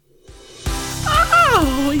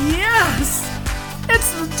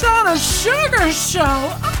It's the Donna Sugar Show.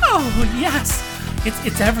 Oh, yes.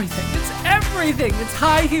 It's everything. It's everything. It's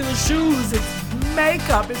high heel shoes. It's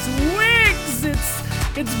makeup. It's wigs.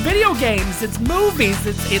 It's video games. It's movies.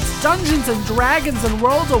 It's Dungeons and Dragons and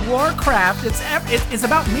World of Warcraft. It's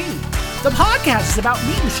about me. The podcast is about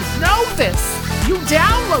me. You should know this. You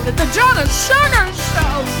downloaded the Donna Sugar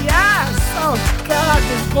Show. Yes. Oh, God,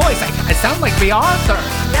 this voice. I sound like the author.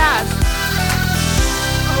 Yes.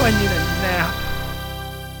 Oh, I need a nap.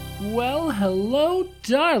 Well, hello,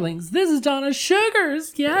 darlings. This is Donna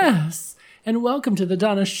Sugars. Yes. And welcome to the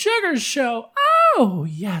Donna Sugars Show. Oh,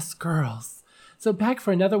 yes, girls. So back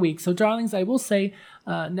for another week. So, darlings, I will say,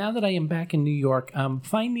 now that I am back in New York,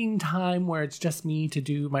 finding time where it's just me to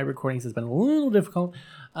do my recordings has been a little difficult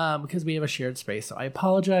because we have a shared space. So I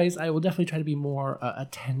apologize. I will definitely try to be more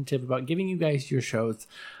attentive about giving you guys your shows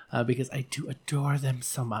because I do adore them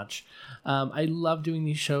so much. I love doing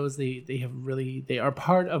these shows. They are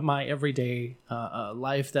part of my everyday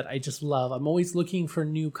life that I just love. I'm always looking for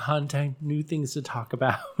new content, new things to talk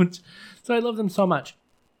about. So I love them so much.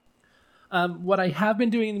 What I have been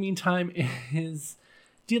doing in the meantime is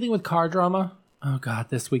dealing with car drama. Oh God,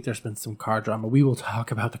 this week there's been some car drama. We will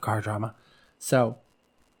talk about the car drama. So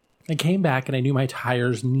I came back and I knew my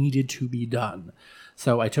tires needed to be done.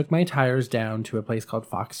 So I took my tires down to a place called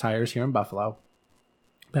Fox Tires here in Buffalo.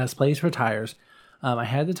 Best place for tires. I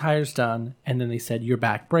had the tires done and then they said, your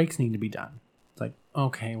back brakes need to be done. It's like,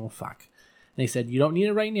 okay, well, fuck. And they said, you don't need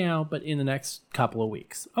it right now, but in the next couple of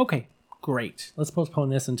weeks. Okay. Great. Let's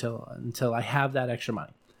postpone this until I have that extra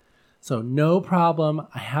money. So no problem.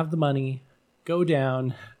 I have the money. Go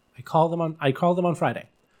down. I call them on Friday.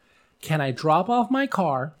 Can I drop off my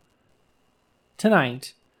car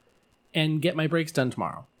tonight and get my brakes done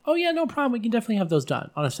tomorrow? Oh yeah, no problem. We can definitely have those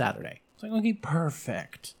done on a Saturday. It's like, okay,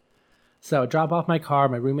 perfect. So I drop off my car.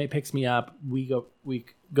 My roommate picks me up. We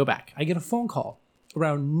go back. I get a phone call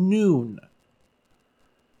around noon.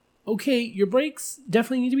 Okay, your brakes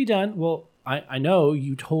definitely need to be done. Well, I know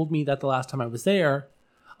you told me that the last time I was there.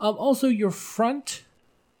 Also, your front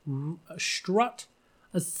strut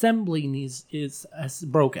assembly is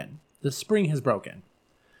broken. The spring has broken.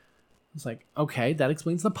 It's like, okay, that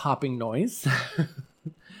explains the popping noise.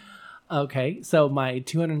 Okay, so my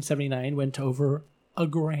 $279 went over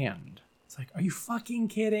 $1,000. It's like, are you fucking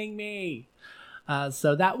kidding me?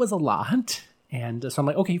 So that was a lot. And so I'm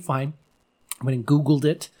like, okay, fine. I went and Googled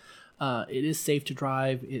it. It is safe to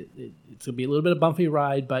drive. It's going to be a little bit of a bumpy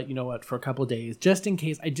ride, but you know what? For a couple of days, just in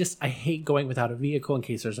case, I hate going without a vehicle in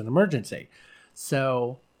case there's an emergency.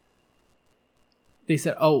 So they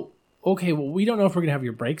said, oh, okay, well, we don't know if we're going to have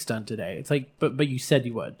your brakes done today. It's like, but you said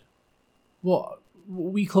you would. Well,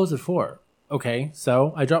 we close at 4. Okay,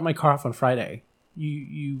 so I dropped my car off on Friday.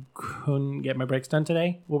 You couldn't get my brakes done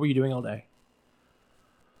today? What were you doing all day?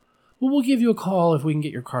 Well, we'll give you a call if we can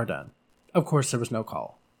get your car done. Of course, there was no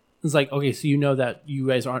call. It's like, okay, so you know that you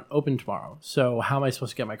guys aren't open tomorrow. So how am I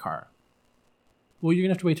supposed to get my car? Well, you're going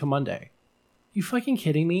to have to wait till Monday. You fucking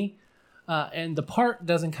kidding me? And the part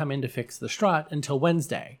doesn't come in to fix the strut until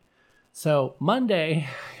Wednesday. So Monday,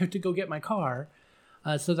 I have to go get my car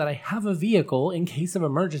so that I have a vehicle in case of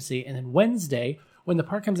emergency. And then Wednesday, when the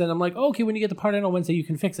part comes in, I'm like, oh, okay, when you get the part in on Wednesday, you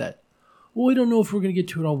can fix it. Well, I don't know if we're going to get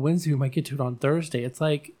to it on Wednesday. We might get to it on Thursday. It's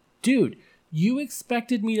like, dude, you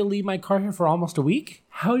expected me to leave my car here for almost a week?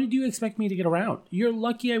 How did you expect me to get around? You're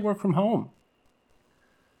lucky I work from home.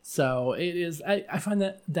 So it is, I find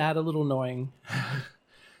that a little annoying.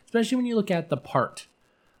 Especially when you look at the part.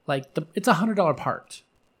 Like, it's a $100 part.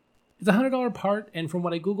 It's a $100 part, and from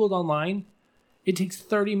what I Googled online, it takes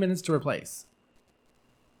 30 minutes to replace.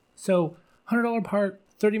 So, $100 part,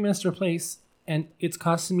 30 minutes to replace, and it's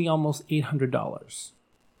costing me almost $800.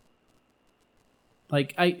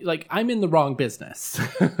 I'm in the wrong business.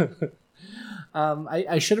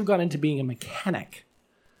 I should have gone into being a mechanic.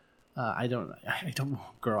 I don't,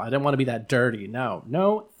 girl, I don't want to be that dirty.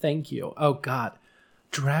 No, thank you. Oh God,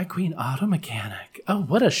 drag queen auto mechanic. Oh,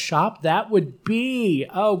 what a shop that would be.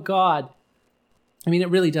 Oh God. I mean, it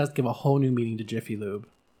really does give a whole new meaning to Jiffy Lube.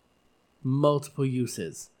 Multiple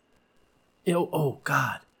uses. Oh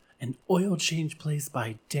God, an oil change place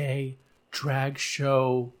by day, drag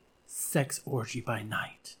show, sex orgy by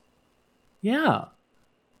night. Yeah,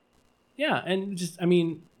 and just, I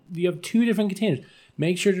mean, you have 2 different containers.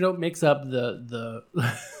 Make sure you don't mix up the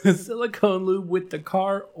silicone lube with the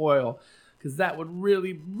car oil, because that would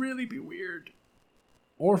really, really be weird.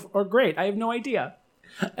 Or great. I have no idea.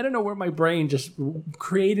 I don't know where my brain just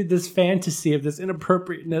created this fantasy of this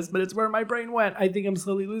inappropriateness, but it's where my brain went. I think I'm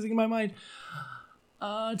slowly losing my mind.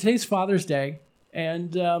 Today's Father's Day,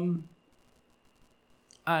 and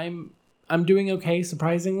I'm I'm doing okay,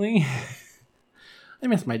 surprisingly. I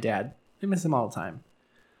miss my dad. I miss him all the time.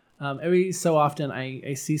 Every so often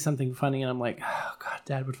I see something funny and I'm like, oh God,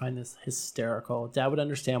 Dad would find this hysterical. Dad would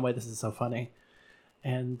understand why this is so funny.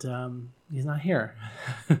 And he's not here.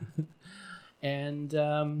 And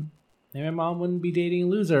maybe my mom wouldn't be dating a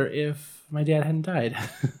loser if my dad hadn't died.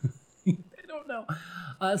 I don't know.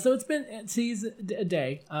 So it's a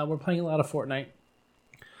day. We're playing a lot of Fortnite.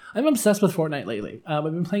 I'm obsessed with Fortnite lately. I've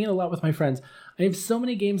been playing it a lot with my friends. I have so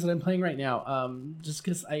many games that I'm playing right now, just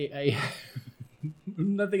because I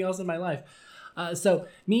nothing else in my life. So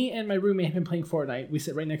me and my roommate have been playing Fortnite. We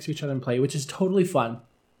sit right next to each other and play, which is totally fun.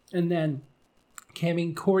 And then Cammy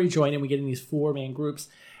and Corey join, and we get in these 4-man groups.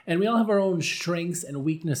 And we all have our own strengths and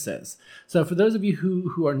weaknesses. So for those of you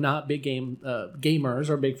who are not big gamers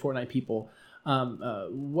or big Fortnite people,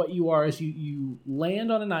 what you are is you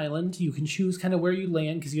land on an island. You can choose kind of where you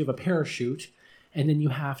land because you have a parachute, and then you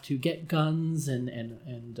have to get guns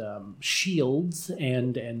and shields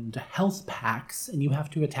and health packs, and you have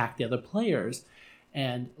to attack the other players.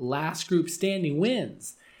 And last group standing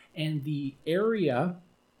wins. And the area,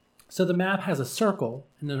 so the map has a circle,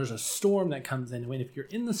 and then there's a storm that comes in. And if you're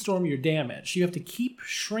in the storm, you're damaged. You have to keep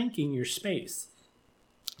shrinking your space,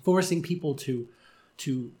 forcing people to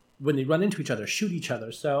when they run into each other, shoot each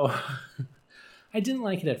other. So I didn't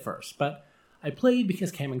like it at first, but I played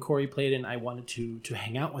because Cam and Corey played, and I wanted to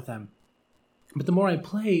hang out with them. But the more I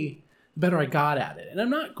play, the better I got at it. And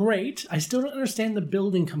I'm not great. I still don't understand the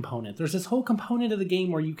building component. There's this whole component of the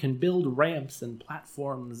game where you can build ramps and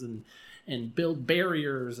platforms and build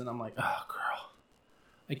barriers. And I'm like, oh, girl,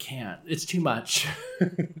 I can't. It's too much.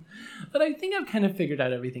 But I think I've kind of figured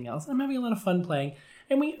out everything else. I'm having a lot of fun playing.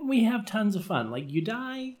 And we have tons of fun. Like, you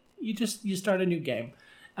die, you start a new game.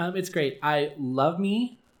 It's great. I love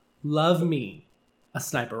me a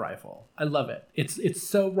sniper rifle. I love it. It's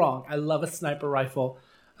so wrong. I love a sniper rifle.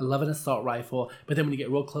 I love an assault rifle. But then when you get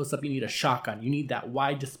real close up, you need a shotgun. You need that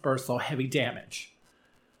wide dispersal, heavy damage.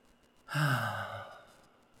 I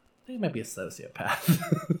think I might be a sociopath.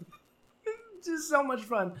 It's just so much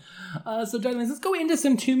fun. So darlings, let's go into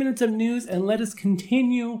some 2 minutes of news and let us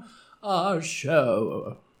continue our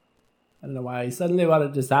show. I don't know why I suddenly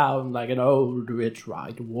wanted to sound like an old rich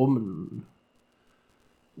white woman.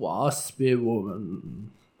 Waspy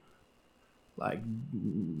woman. Like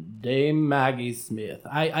Dame Maggie Smith.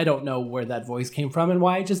 I don't know where that voice came from and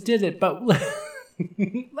why I just did it, but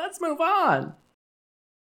let's move on.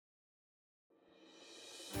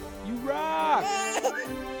 You rock!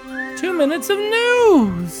 2 minutes of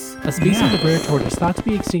news! A species of rare tortoise thought to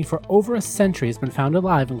be extinct for over a century has been found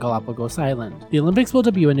alive in Galapagos Island. The Olympics will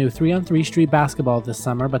debut a new 3-on-3 street basketball this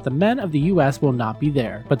summer, but the men of the US will not be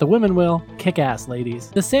there. But the women will. Kick ass,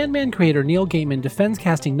 ladies. The Sandman creator Neil Gaiman defends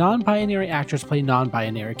casting non-binary actors play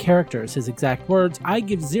non-binary characters. His exact words, "I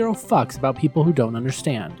give zero fucks about people who don't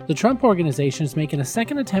understand." The Trump Organization is making a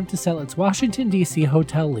second attempt to sell its Washington, D.C.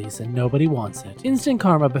 hotel lease, and nobody wants it. Instant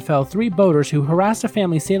karma befell 3 boaters who harassed a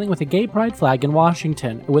family sailing with a gay pride flag in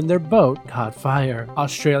Washington when their boat caught fire.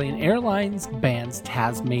 Australian Airlines bans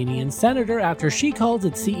Tasmanian senator after she calls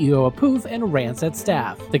its CEO a poof and rants at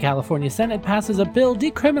staff. The California Senate passes a bill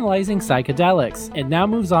decriminalizing psychedelics and now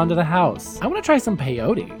moves on to the House. I want to try some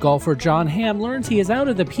peyote. Golfer John Hamm learns he is out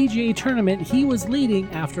of the PGA tournament he was leading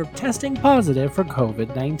after testing positive for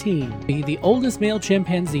COVID-19. The oldest male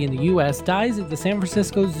chimpanzee in the US dies at the San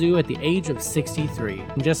Francisco Zoo at the age of 63.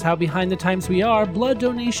 And just how behind the times we are, blood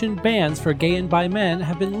donation bans for gay and bi men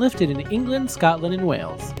have been lifted in England, Scotland, and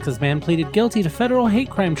Wales. This man pleaded guilty to federal hate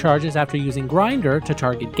crime charges after using Grindr to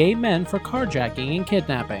target gay men for carjacking and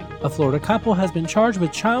kidnapping. A Florida couple has been charged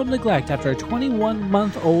with child neglect after a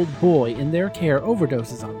 21-month-old boy in their care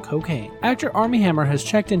overdoses on cocaine. Actor Armie Hammer has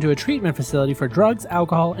checked into a treatment facility for drugs,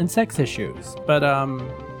 alcohol, and sex issues. But,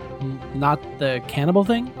 not the cannibal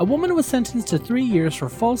thing? A woman was sentenced to 3 years for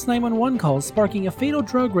false 911 calls, sparking a fatal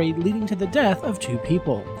drug raid leading to the death of 2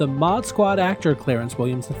 people. The Mod Squad actor Clarence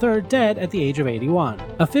Williams III dead at the age of 81.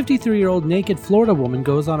 A 53-year-old naked Florida woman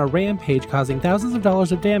goes on a rampage causing thousands of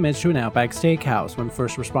dollars of damage to an Outback Steakhouse. When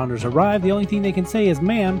first responders arrive, the only thing they can say is,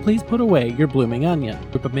 "Ma'am, please put away your blooming onion."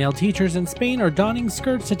 A group of male teachers in Spain are donning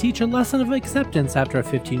skirts to teach a lesson of acceptance after a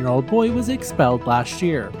 15-year-old boy was expelled last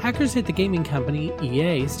year. Hackers hit the gaming company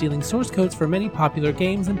EA, stealing source codes for many popular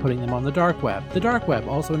games and putting them on the dark web. The dark web,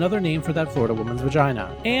 also another name for that Florida woman's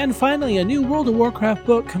vagina. And finally, a new World of Warcraft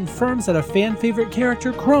book confirms that a fan favorite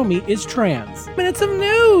character, Chromie, is trans. Minutes of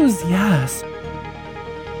news! Yes!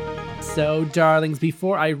 So, darlings,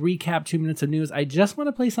 before I recap 2 minutes of news, I just want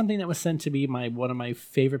to play something that was sent to me by one of my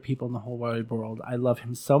favorite people in the whole wide world. I love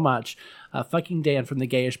him so much. Fucking Dan from the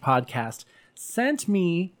Gayish podcast sent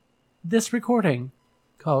me this recording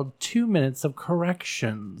called 2 Minutes of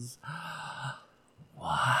Corrections.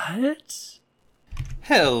 What?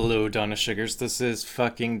 Hello, Donna Sugars. This is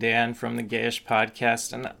fucking Dan from the Gayish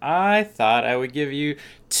Podcast, and I thought I would give you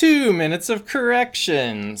 2 minutes of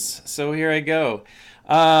corrections. So here I go.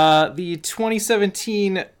 The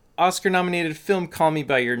 2017 Oscar-nominated film Call Me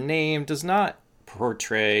By Your Name does not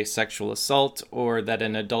portray sexual assault or that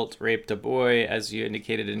an adult raped a boy, as you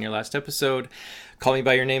indicated in your last episode. Call Me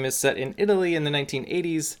By Your Name is set in Italy in the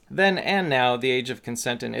 1980s. Then and now, the age of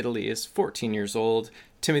consent in Italy is 14 years old.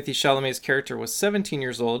 Timothy Chalamet's character was 17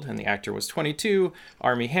 years old, and the actor was 22.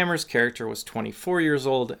 Armie Hammer's character was 24 years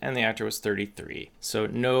old, and the actor was 33. So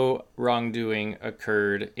no wrongdoing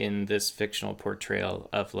occurred in this fictional portrayal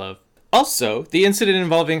of love. Also, the incident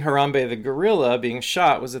involving Harambe the gorilla being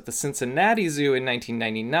shot was at the Cincinnati Zoo in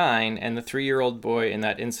 1999, and the 3-year-old boy in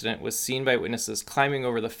that incident was seen by witnesses climbing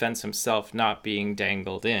over the fence himself, not being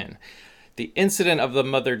dangled in. The incident of the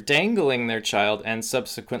mother dangling their child and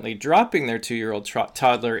subsequently dropping their 2-year-old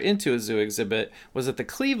toddler into a zoo exhibit was at the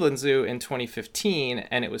Cleveland Zoo in 2015,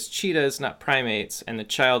 and it was cheetahs, not primates, and the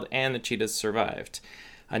child and the cheetahs survived.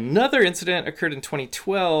 Another incident occurred in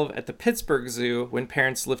 2012 at the Pittsburgh Zoo when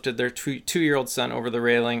parents lifted their 2-year-old son over the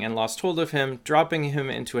railing and lost hold of him, dropping him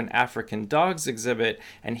into an African dogs exhibit,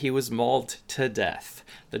 and he was mauled to death.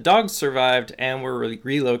 The dogs survived and were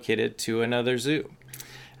relocated to another zoo.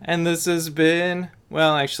 And this has been,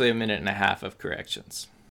 well, actually a minute and a half of corrections.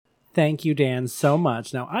 Thank you, Dan, so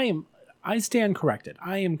much. Now, I stand corrected.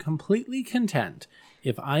 I am completely content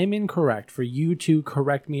if I'm incorrect for you to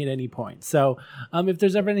correct me at any point. So if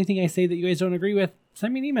there's ever anything I say that you guys don't agree with,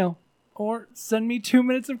 send me an email or send me 2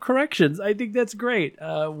 minutes of corrections. I think that's great.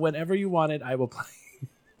 Whenever you want it, I will play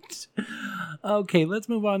it. Okay, let's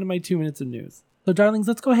move on to my 2 minutes of news. So, darlings,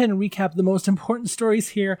 let's go ahead and recap the most important stories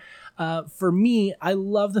here. For me, I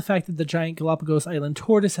love the fact that the giant Galapagos Island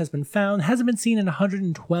tortoise has been found. Hasn't been seen in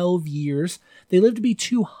 112 years. They live to be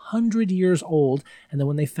 200 years old, and the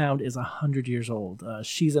one they found is 100 years old.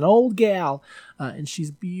 She's an old gal, and she's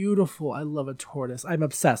beautiful. I love a tortoise. I'm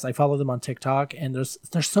obsessed. I follow them on TikTok, and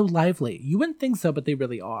they're so lively. You wouldn't think so, but they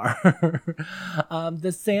really are.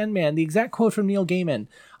 The Sandman, the exact quote from Neil Gaiman: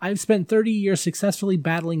 "I've spent 30 years successfully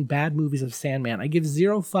battling bad movies of Sandman. I give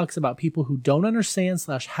zero fucks about people who don't understand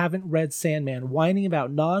 / haven't read Sandman whining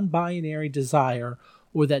about non-binary desire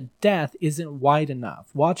or that death isn't wide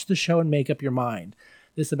enough. Watch the show and make up your mind."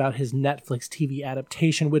 This about his Netflix TV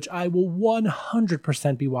adaptation, which I will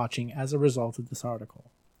 100% be watching as a result of this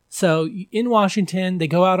article. So in Washington, they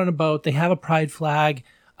go out on a boat. They have a pride flag.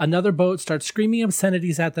 Another boat starts screaming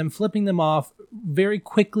obscenities at them, flipping them off, very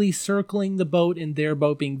quickly circling the boat and their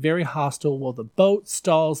boat, being very hostile. Well, the boat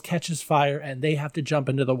stalls, catches fire, and they have to jump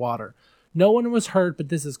into the water. No one was hurt, but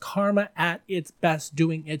this is karma at its best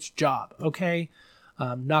doing its job, okay?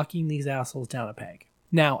 Knocking these assholes down a peg.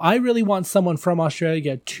 Now, I really want someone from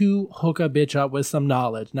Australia to hook a bitch up with some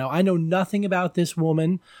knowledge. Now, I know nothing about this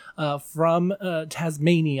woman from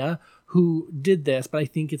Tasmania who did this, but I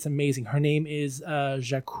think it's amazing. Her name is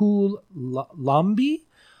Jakul Lambi.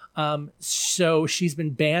 So she's been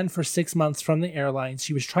banned for 6 months from the airlines.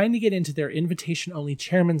 She was trying to get into their invitation-only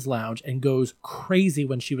chairman's lounge and goes crazy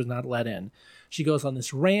when she was not let in. She goes on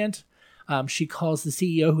this rant. She calls the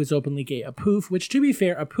CEO, who is openly gay, a poof, which, to be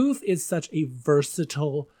fair, a poof is such a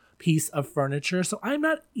versatile piece of furniture, so I'm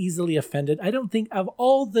not easily offended. I don't think, of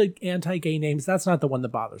all the anti-gay names, that's not the one that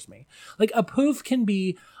bothers me. Like, a poof can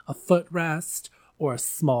be a footrest or a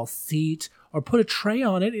small seat, or put a tray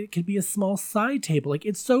on it. It could be a small side table. Like,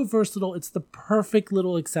 it's so versatile. It's the perfect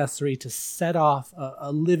little accessory to set off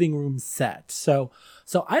a living room set. So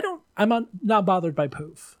I'm not bothered by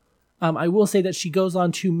poof. I will say that she goes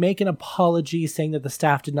on to make an apology, saying that the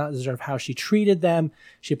staff did not deserve how she treated them.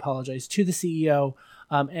 She apologized to the CEO,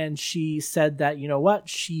 and she said that, you know what,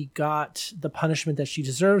 she got the punishment that she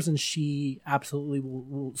deserves, and she absolutely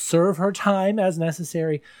will serve her time as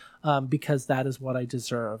necessary, because that is what I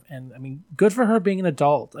deserve. And I mean, good for her being an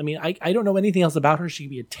adult. I mean, I don't know anything else about her. She could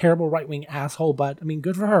be a terrible right-wing asshole, but I mean,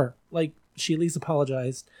 good for her. Like, she at least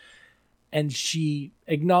apologized, and she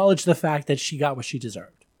acknowledged the fact that she got what she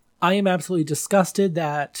deserved. I am absolutely disgusted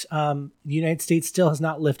that the United States still has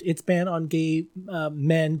not lifted its ban on gay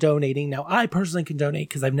men donating. Now, I personally can donate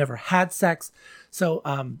because I've never had sex. So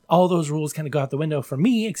all those rules kind of go out the window for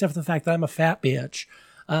me, except for the fact that I'm a fat bitch.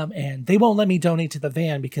 And they won't let me donate to the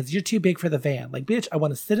van because you're too big for the van. Like, bitch, I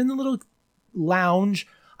want to sit in the little lounge.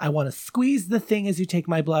 I want to squeeze the thing as you take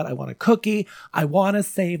my blood. I want a cookie. I want to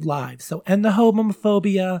save lives. So end the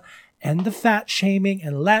homophobia, end the fat shaming,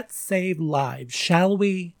 and let's save lives, shall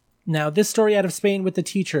we? Now, this story out of Spain with the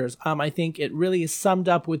teachers, I think it really is summed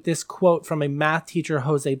up with this quote from a math teacher,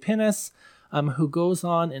 Jose Pinnes, who goes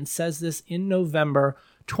on and says this in November.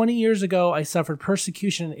 20 years ago, I suffered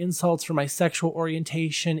persecution and insults for my sexual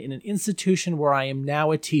orientation in an institution where I am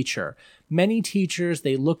now a teacher. Many teachers,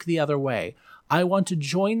 they look the other way. I want to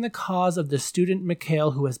join the cause of the student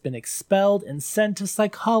Mikhail who has been expelled and sent to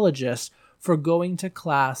psychologists for going to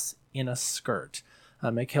class in a skirt.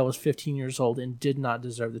 Mikhail was 15 years old and did not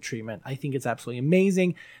deserve the treatment. I think it's absolutely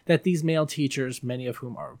amazing that these male teachers, many of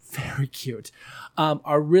whom are very cute,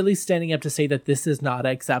 are really standing up to say that this is not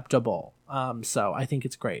acceptable. So I think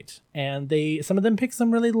it's great. And some of them pick some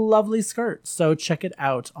really lovely skirts, so check it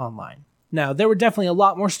out online. Now, there were definitely a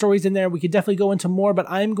lot more stories in there. We could definitely go into more, but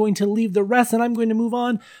I'm going to leave the rest and I'm going to move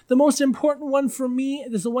on. The most important one for me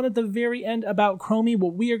is the one at the very end about Chromie. Well,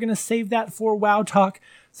 we are going to save that for WoW Talk.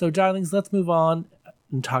 So, darlings, let's move on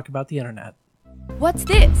and talk about the internet. What's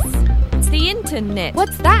this? It's the internet.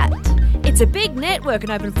 What's that? It's a big network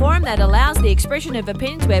and open forum that allows the expression of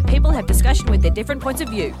opinions where people have discussion with their different points of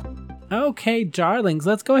view. Okay, darlings,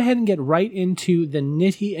 let's go ahead and get right into the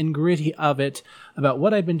nitty and gritty of it about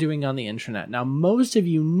what I've been doing on the internet. Now, most of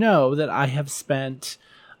you know that I have spent,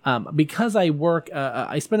 because I work,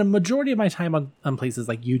 I spend a majority of my time on places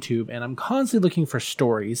like YouTube, and I'm constantly looking for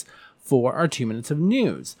stories for our 2 minutes of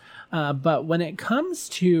news. But when it comes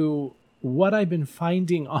to what I've been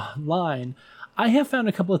finding online, I have found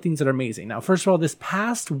a couple of things that are amazing. Now, first of all, this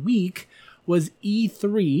past week was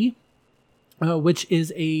E3, which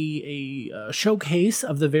is a showcase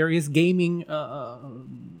of the various gaming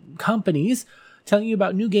companies telling you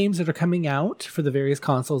about new games that are coming out for the various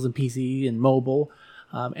consoles and PC and mobile.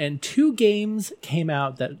 And 2 games came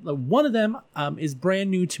out that one of them is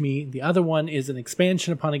brand new to me. The other one is an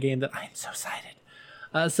expansion upon a game that I'm so excited.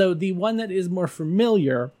 So the one that is more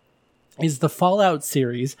familiar is the Fallout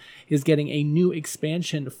series is getting a new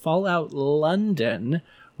expansion, Fallout London,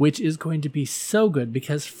 which is going to be so good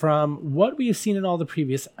because from what we have seen in all the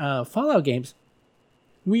previous Fallout games,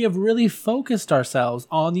 we have really focused ourselves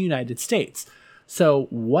on the United States. So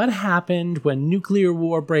what happened when nuclear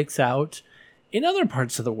war breaks out in other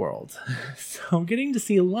parts of the world? So getting to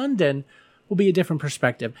see London will be a different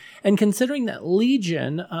perspective. And considering that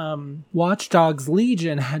Legion, Watch Dogs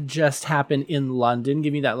Legion had just happened in London,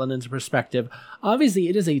 giving that London's perspective, obviously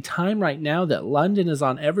it is a time right now that London is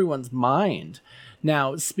on everyone's mind.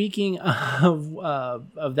 Now, speaking of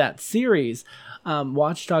that series,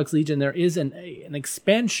 Watch Dogs Legion, there is an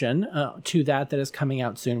expansion to that is coming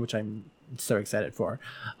out soon, which I'm so excited for.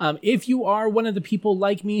 If you are one of the people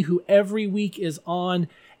like me who every week is on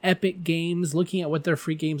Epic Games looking at what their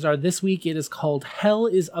free games are, this week it is called Hell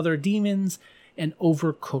is Other Demons and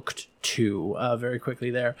Overcooked 2, very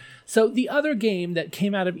quickly there. So the other game that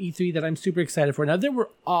came out of E3 that I'm super excited for, now there were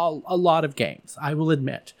a lot of games, I will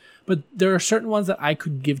admit, but there are certain ones that I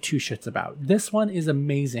could give 2 shits about. This one is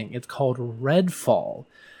amazing. It's called Redfall.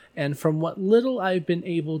 And from what little I've been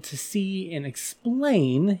able to see and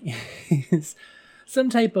explain is some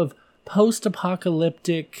type of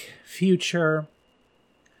post-apocalyptic future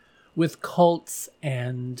with cults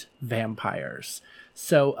and vampires.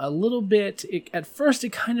 So a little bit, at first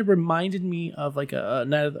it kind of reminded me of like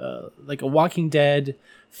a Walking Dead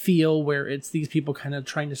feel, where it's these people kind of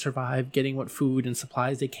trying to survive, getting what food and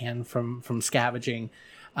supplies they can from scavenging,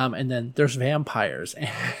 and then there's vampires.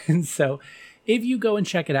 And so if you go and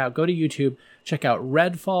check it out, go to YouTube, check out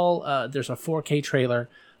Redfall. There's a 4K trailer.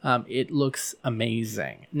 It looks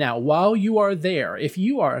amazing. Now, while you are there, if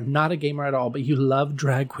you are not a gamer at all, but you love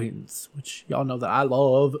drag queens, which y'all know that I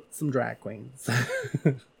love some drag queens.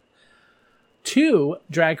 2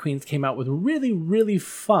 drag queens came out with really, really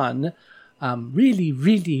fun,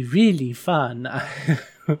 really fun.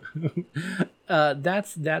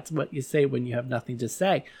 That's what you say when you have nothing to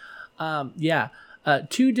say.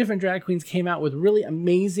 2 different drag queens came out with really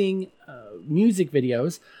amazing music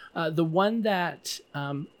videos. The one that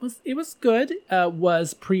was good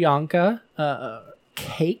was Priyanka.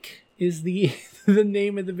 Cake is the the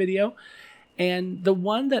name of the video. And the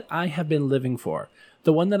one that I have been living for,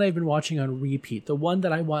 the one that I've been watching on repeat, the one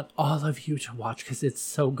that I want all of you to watch because it's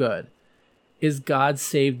so good, is God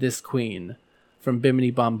Save This Queen from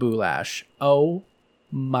Bimini Bamboo-Lash. Oh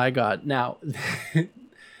my God. Now,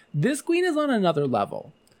 this queen is on another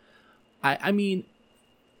level. I mean,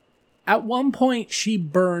 at one point, she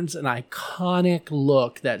burns an iconic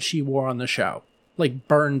look that she wore on the show. Like,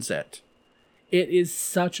 burns it. It is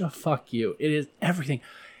such a fuck you. It is everything.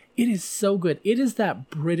 It is so good. It is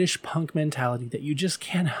that British punk mentality that you just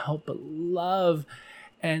can't help but love.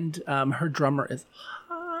 And her drummer is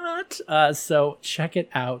hot. it. So check it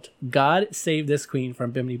out. God Save This Queen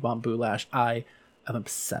from Bimini Bomb Boulash. I am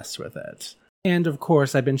obsessed with it. And of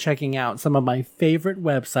course, I've been checking out some of my favorite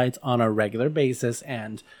websites on a regular basis.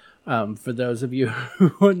 And for those of you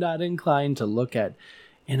who are not inclined to look at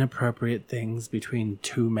inappropriate things between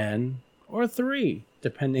two men or three,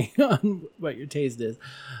 depending on what your taste is,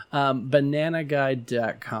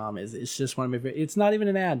 bananaguide.com it's just one of my favorite. It's not even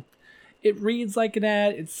an ad. It reads like an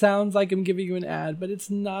ad. It sounds like I'm giving you an ad, but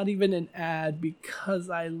it's not even an ad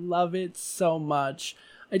because I love it so much.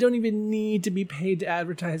 I don't even need to be paid to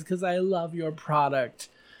advertise because I love your product.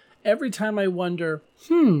 Every time I wonder,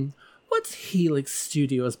 what's Helix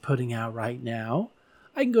Studios putting out right now?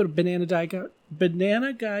 I can go to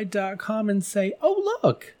bananaguide.com and say, oh,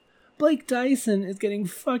 look, Blake Dyson is getting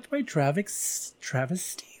fucked by Travis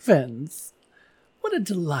Stevens. What a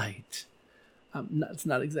delight. That's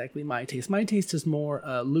not exactly my taste. My taste is more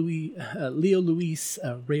Leo Luis,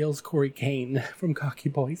 Rails Corey Kane from Cocky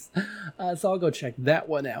Boys. So I'll go check that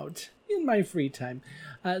one out in my free time.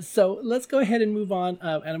 So let's go ahead and move on.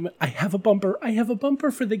 And I have a bumper. I have a bumper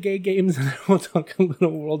for the gay games, and then we'll talk a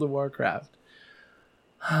little World of Warcraft.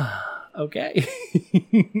 Okay.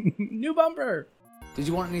 New bumper. Did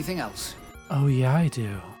you want anything else? Oh, yeah, I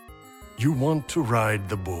do. You want to ride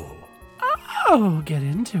the bull. Oh, get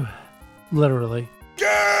into it. Literally.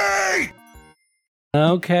 Yay!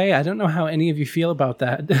 Okay, I don't know how any of you feel about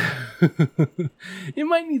that. It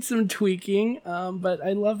might need some tweaking, but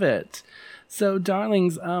I love it. So,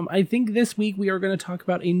 darlings, I think this week we are going to talk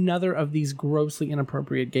about another of these grossly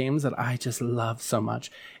inappropriate games that I just love so much.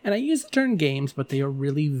 And I use the term games, but they are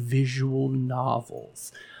really visual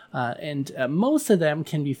novels. And most of them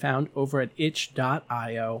can be found over at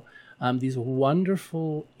itch.io. These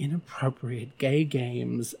wonderful, inappropriate gay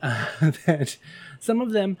games that some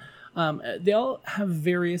of them, they all have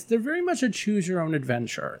various, they're very much a choose your own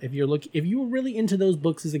adventure. If you were really into those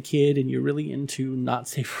books as a kid and you're really into not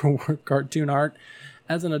safe for work cartoon art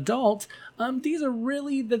as an adult, these are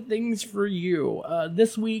really the things for you.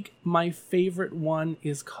 This week, my favorite one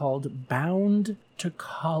is called Bound to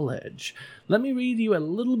College. Let me read you a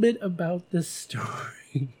little bit about this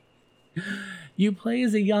story. You play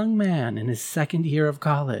as a young man in his second year of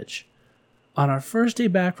college. On our first day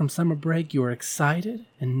back from summer break, you are excited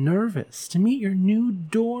and nervous to meet your new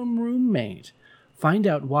dorm roommate. Find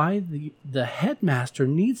out why the headmaster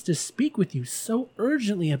needs to speak with you so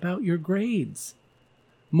urgently about your grades.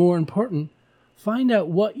 More important, find out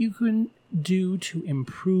what you can do to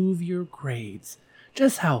improve your grades.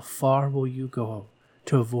 Just how far will you go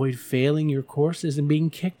to avoid failing your courses and being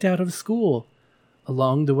kicked out of school?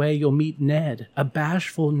 Along the way, you'll meet Ned, a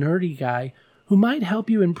bashful, nerdy guy who might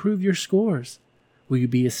help you improve your scores. Will you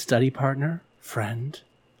be a study partner, friend,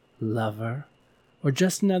 lover, or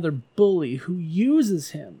just another bully who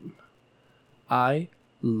uses him? I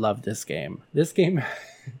love this game. This game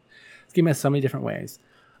has so many different ways.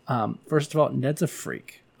 First of all, Ned's a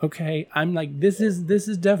freak. Okay, I'm like, this is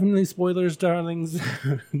definitely spoilers, darlings.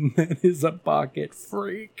 Ned is a pocket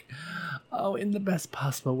freak. Oh, in the best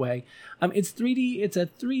possible way. It's 3D. It's a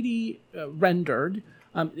 3D rendered,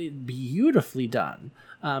 beautifully done.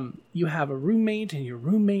 You have a roommate, and your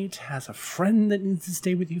roommate has a friend that needs to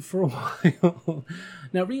stay with you for a while.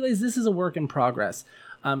 Now, realize this is a work in progress.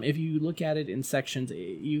 If you look at it in sections,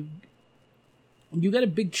 you get a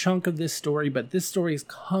big chunk of this story, but this story is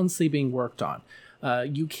constantly being worked on.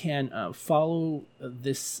 You can follow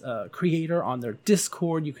this creator on their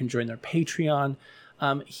Discord. You can join their Patreon.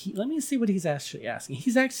 Let me see what he's actually asking.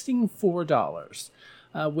 He's asking $4,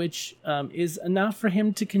 which is enough for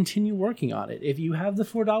him to continue working on it. If you have the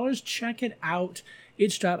 $4, check it out.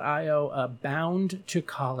 Itch.io, Bound to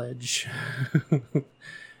College.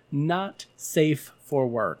 Not safe for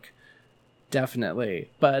work. Definitely.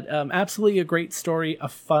 But absolutely a great story, a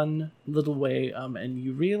fun little way. And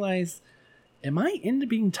you realize, am I into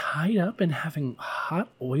being tied up and having hot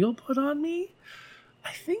oil put on me?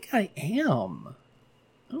 I think I am.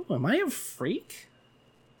 Oh, am I a freak?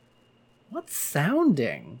 What's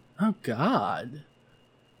sounding? Oh, God.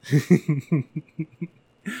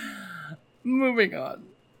 Moving on.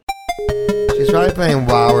 She's probably playing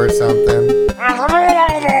WoW or something.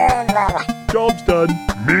 Job's done.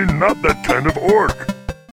 Me not that kind of orc.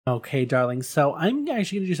 Okay, darling, so I'm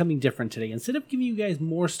actually going to do something different today. Instead of giving you guys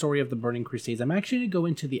more story of the Burning Crusades, I'm actually going to go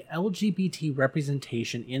into the LGBT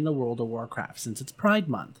representation in the World of Warcraft, since it's Pride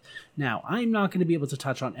Month. Now, I'm not going to be able to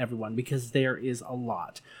touch on everyone, because there is a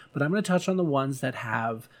lot. But I'm going to touch on the ones that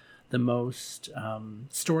have the most,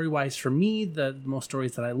 story-wise for me, the most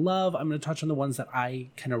stories that I love. I'm going to touch on the ones that I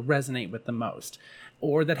kind of resonate with the most,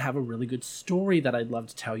 or that have a really good story that I'd love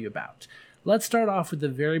to tell you about. Let's start off with the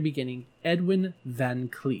very beginning, Edwin Van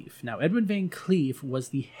Cleef. Now, Edwin Van Cleef was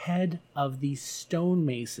the head of the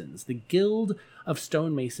stonemasons, the guild of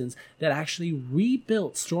stonemasons that actually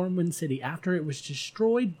rebuilt Stormwind City after it was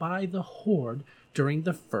destroyed by the Horde during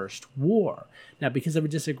the First War. Now, because of a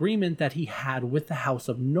disagreement that he had with the House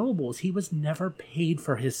of Nobles, he was never paid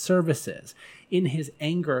for his services. In his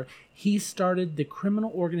anger, he started the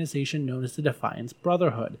criminal organization known as the Defiance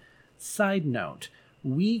Brotherhood. Side note,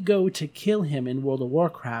 we go to kill him in World of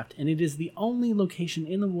Warcraft, and it is the only location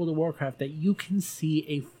in the World of Warcraft that you can see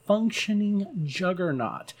a functioning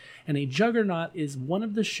juggernaut. And a juggernaut is one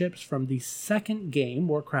of the ships from the second game,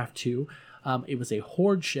 Warcraft 2. It was a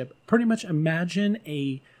horde ship. Pretty much imagine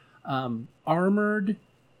a armored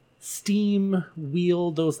steam wheel,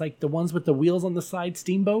 those like the ones with the wheels on the side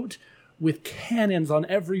steamboat, with cannons on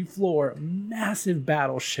every floor, massive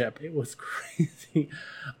battleship. It was crazy.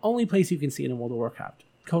 Only place you can see it in World of Warcraft.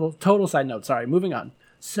 Total side note, sorry, moving on.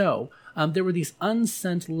 So, there were these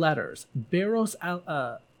unsent letters. Barros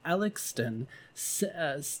Alexton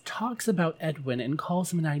talks about Edwin and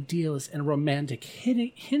calls him an idealist and romantic,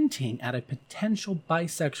 hinting at a potential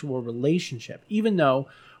bisexual relationship, even though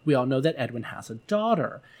we all know that Edwin has a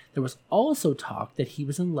daughter. There was also talk that he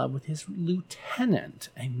was in love with his lieutenant,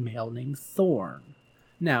 a male named Thorn.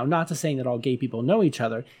 Now, not to say that all gay people know each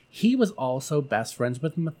other, he was also best friends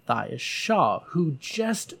with Matthias Shaw, who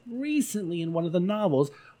just recently in one of the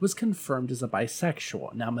novels was confirmed as a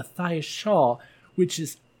bisexual. Now, Matthias Shaw, this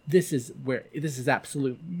is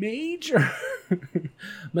absolute major.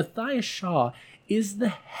 Matthias Shaw is the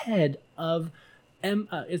head of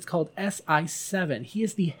it's called SI7. He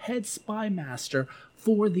is the head spy master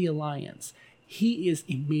for the Alliance. He is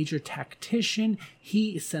a major tactician.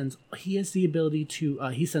 He sends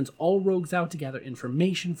all rogues out to gather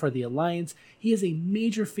information for the Alliance. He is a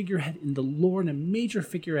major figurehead in the lore and a major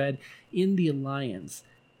figurehead in the Alliance.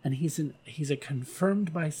 And he's a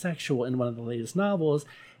confirmed bisexual in one of the latest novels,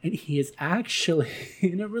 and he is actually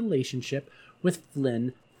in a relationship with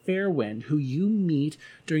Flynn Fairwind, who you meet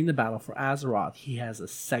during the Battle for Azeroth. He has a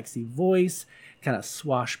sexy voice, kind of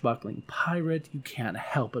swashbuckling pirate. You can't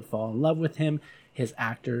help but fall in love with him. His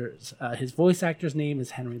voice actor's name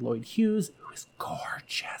is Henry Lloyd Hughes, who is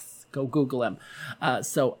gorgeous. Go Google him.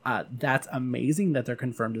 So that's amazing that they're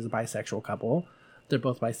confirmed as a bisexual couple. They're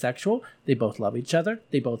both bisexual. They both love each other.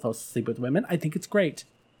 They both also sleep with women. I think it's great.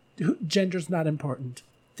 Gender's not important.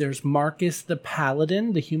 There's Marcus the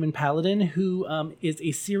Paladin, the human paladin, who is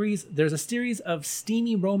a series. There's a series of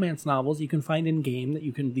steamy romance novels you can find in game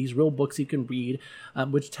these real books you can read,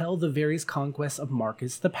 which tell the various conquests of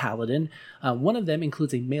Marcus the Paladin. One of them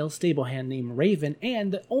includes a male stable hand named Raven,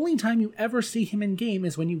 and the only time you ever see him in game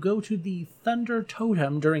is when you go to the Thunder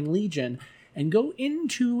Totem during Legion and go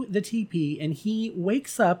into the TP, and he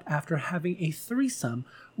wakes up after having a threesome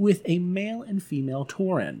with a male and female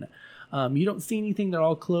Tauren. You don't see anything, they're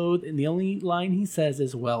all clothed, and the only line he says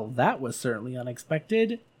is, "Well, that was certainly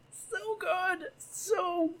unexpected." So good!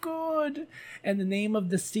 So good! And the name of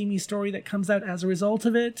the steamy story that comes out as a result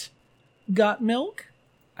of it? Got milk?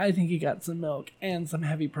 I think he got some milk and some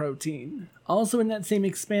heavy protein. Also in that same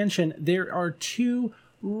expansion, there are two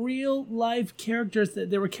real life characters.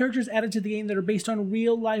 There were characters added to the game that are based on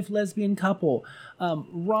real life lesbian couple.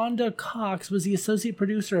 Rhonda Cox was the associate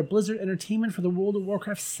producer of Blizzard Entertainment for the World of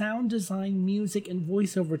Warcraft sound design, music, and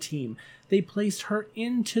voiceover team. They placed her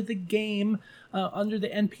into the game under the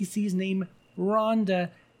NPC's name Rhonda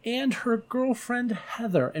and her girlfriend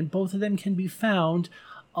Heather, and both of them can be found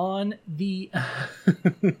on the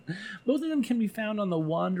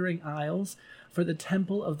Wandering Isles for the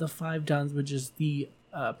Temple of the Five Duns, which is the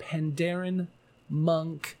Pandaren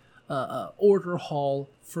monk order hall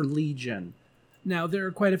for Legion. Now, there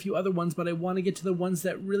are quite a few other ones, but I want to get to the ones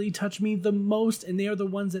that really touch me the most, and they are the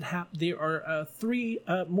ones that have. There are three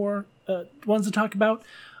more ones to talk about.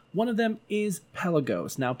 One of them is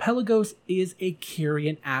Pelagos. Now, Pelagos is a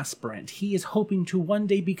Kyrian aspirant. He is hoping to one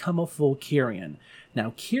day become a full Kyrian. Now,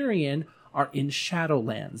 Kyrian are in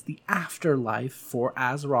Shadowlands, the afterlife for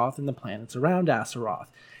Azeroth and the planets around Azeroth.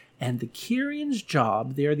 And the Kyrian's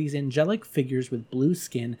job, they are these angelic figures with blue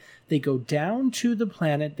skin. They go down to the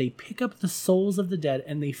planet, they pick up the souls of the dead,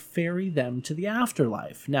 and they ferry them to the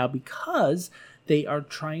afterlife. Now, because they are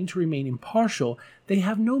trying to remain impartial, they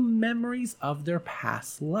have no memories of their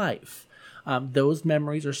past life. Those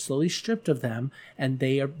memories are slowly stripped of them, and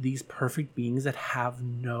they are these perfect beings that have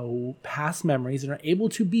no past memories and are able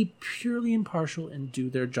to be purely impartial and do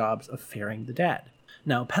their jobs of ferrying the dead.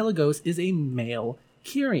 Now, Pelagos is a male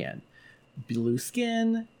Kyrian. Blue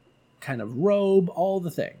skin, kind of robe, all the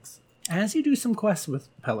things. As you do some quests with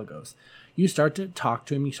Pelagos, you start to talk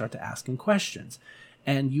to him, you start to ask him questions.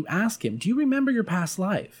 And you ask him, do you remember your past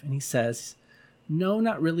life? And he says, no,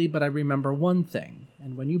 not really, but I remember one thing.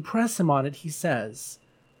 And when you press him on it, he says,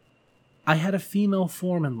 I had a female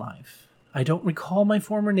form in life. I don't recall my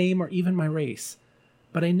former name or even my race,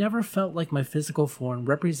 but I never felt like my physical form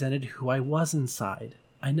represented who I was inside.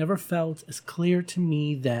 I never felt as clear to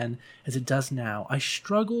me then as it does now. I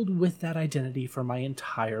struggled with that identity for my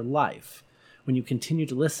entire life. When you continue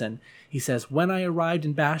to listen, he says, when I arrived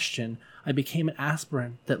in Bastion, I became an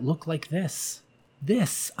aspirant that looked like this.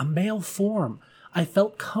 This, a male form. I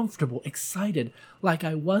felt comfortable, excited, like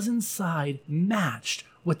I was inside, matched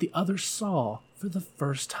what the others saw for the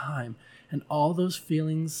first time. And all those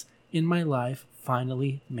feelings in my life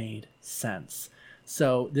finally made sense.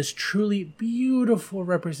 So this truly beautiful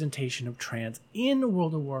representation of trans in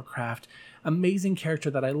World of Warcraft, amazing character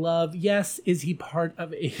that I love. Yes, is he part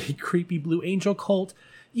of a creepy Blue Angel cult?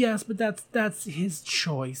 Yes, but that's his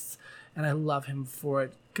choice, and I love him for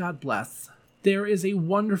it. God bless. There is a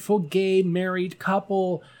wonderful gay married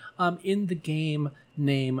couple in the game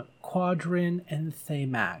named Quadrin and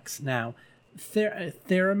Thamax. Now,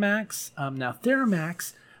 Theramax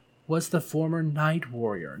was the former Night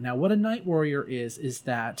Warrior. Now, what a Night Warrior is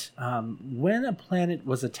that when their planet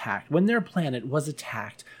was attacked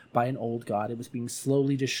by an old god, it was being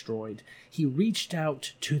slowly destroyed, he reached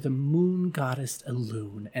out to the moon goddess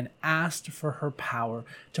Elune and asked for her power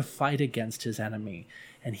to fight against his enemy,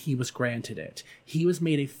 and he was granted it. He was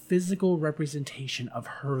made a physical representation of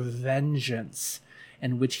her vengeance,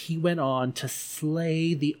 in which he went on to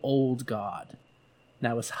slay the old god.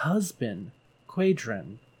 Now, his husband,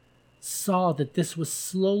 Quadrin, saw that this was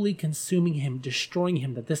slowly consuming him, destroying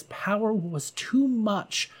him, that this power was too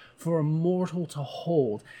much for a mortal to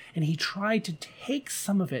hold, and he tried to take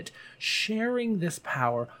some of it, sharing this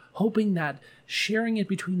power, hoping that sharing it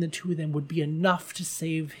between the two of them would be enough to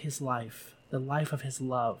save his life, the life of his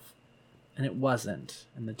love. And it wasn't,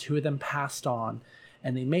 and the two of them passed on,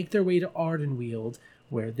 and they make their way to Ardenweald,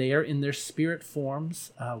 where they are in their spirit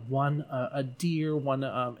forms, one a deer, one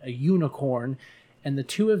a unicorn, and the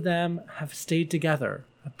two of them have stayed together,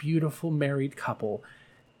 a beautiful married couple.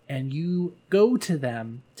 And you go to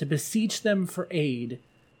them to beseech them for aid,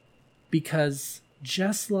 because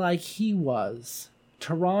just like he was,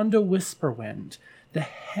 Tyrande Whisperwind, the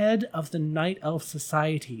head of the Night Elf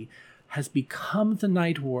Society, has become the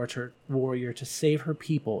Night Warrior to save her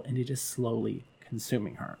people, and it is slowly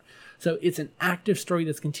consuming her. So it's an active story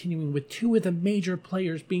that's continuing with two of the major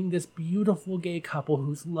players being this beautiful gay couple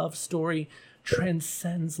whose love story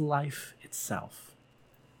transcends life itself.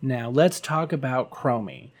 Now let's talk about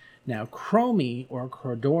Chromie. Now Chromie, or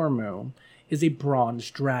Crodormu, is a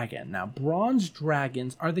bronze dragon. Now bronze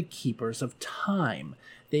dragons are the keepers of time.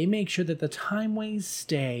 They make sure that the time ways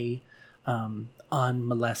stay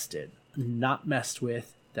unmolested, not messed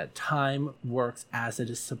with, that time works as it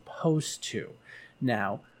is supposed to.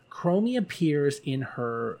 Now, Chromie appears in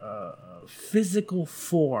her physical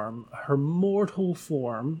form, her mortal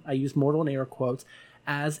form, I use mortal in air quotes,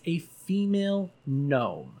 as a female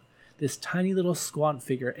gnome. This tiny little squat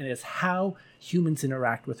figure, and it's how humans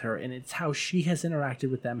interact with her, and it's how she has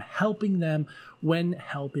interacted with them, helping them when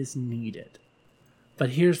help is needed.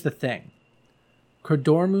 But here's the thing.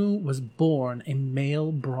 Crodormu was born a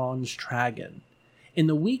male bronze dragon. In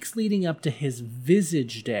the weeks leading up to his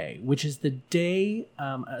Visage Day, which is the day,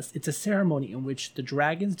 it's a ceremony in which the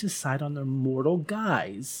dragons decide on their mortal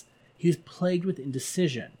guise, he was plagued with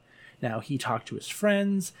indecision. Now, he talked to his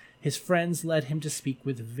friends led him to speak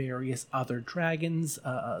with various other dragons,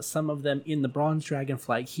 some of them in the Bronze Dragon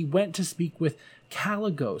flight. He went to speak with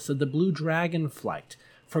Kalagos of the Blue Dragon flight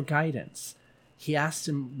for guidance. He asked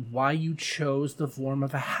him why you chose the form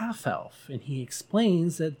of a half-elf, and he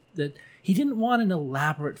explains that he didn't want an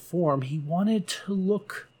elaborate form, he wanted to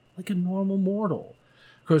look like a normal mortal.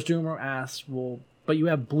 Crodormu asks, well, but you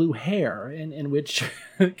have blue hair, in which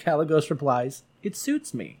Kalagos replies, it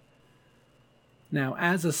suits me. Now,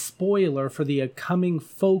 as a spoiler for the coming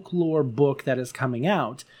folklore book that is coming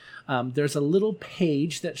out, there's a little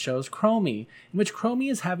page that shows Chromie, in which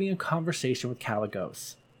Chromie is having a conversation with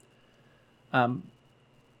Kalagos. And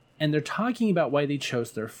they're talking about why they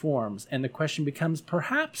chose their forms, and the question becomes,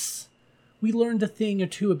 perhaps we learned a thing or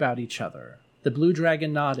two about each other. The blue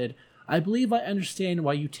dragon nodded. I believe I understand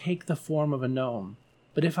why you take the form of a gnome,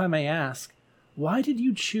 but if I may ask, why did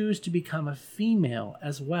you choose to become a female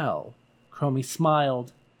as well? Chromie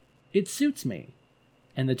smiled. It suits me.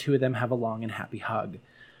 And the two of them have a long and happy hug.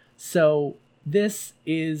 So this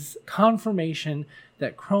is confirmation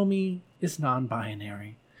that Chromie is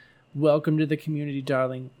non-binary. Welcome to the community,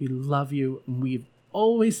 darling. We love you. We've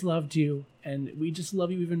always loved you. And we just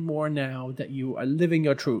love you even more now that you are living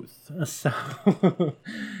your truth. So,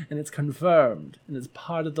 and it's confirmed. And it's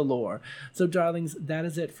part of the lore. So, darlings, that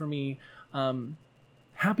is it for me.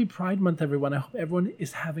 Happy Pride Month, everyone. I hope everyone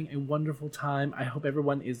is having a wonderful time. I hope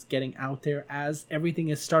everyone is getting out there as everything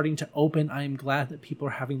is starting to open. I am glad that people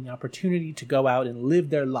are having the opportunity to go out and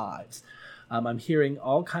live their lives. I'm hearing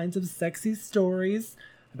all kinds of sexy stories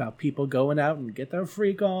about people going out and get their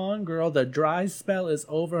freak on. Girl, the dry spell is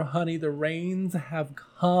over, honey. The rains have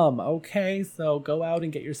come, okay? So go out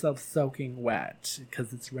and get yourself soaking wet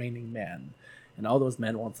because it's raining men. And all those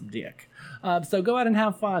men want some dick. So go out and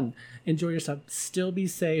have fun. Enjoy yourself. Still be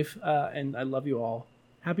safe. And I love you all.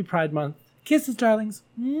 Happy Pride Month. Kisses, darlings.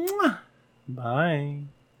 Mwah. Bye.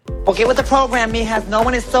 Well, get with the program, mijas. No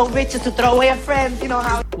one is so rich as to throw away a friend. You know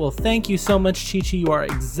how... Well, thank you so much, Chi-Chi. You are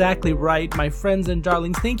exactly right. My friends and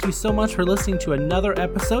darlings, thank you so much for listening to another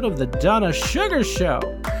episode of The Donna Sugar Show.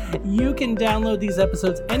 You can download these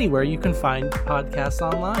episodes anywhere you can find podcasts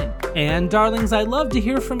online. And darlings, I love to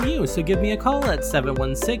hear from you, so give me a call at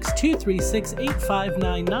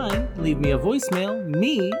 716-236-8599. Leave me a voicemail,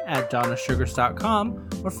 me at donnasugars.com,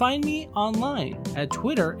 or find me online at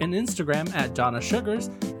Twitter and Instagram at Donna Sugars,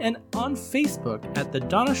 and on Facebook at the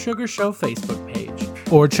Donna Sugar Show Facebook page.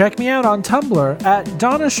 Or check me out on Tumblr at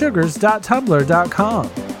donnasugars.tumblr.com.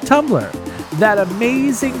 Tumblr, that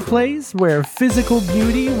amazing place where physical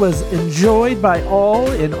beauty was enjoyed by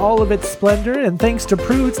all in all of its splendor, and thanks to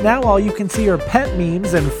prudes, now all you can see are pet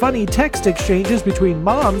memes and funny text exchanges between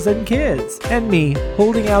moms and kids. And me,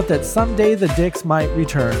 holding out that someday the dicks might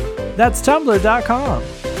return. That's tumblr.com.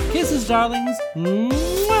 Kisses, darlings.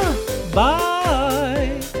 Mwah. Bye.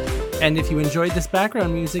 And if you enjoyed this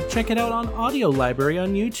background music, check it out on Audio Library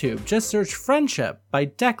on YouTube. Just search Friendship by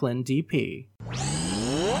Declan DP.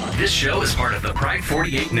 This show is part of the Pride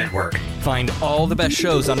 48 network. Find all the best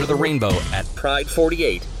shows under the rainbow at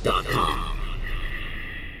pride48.com.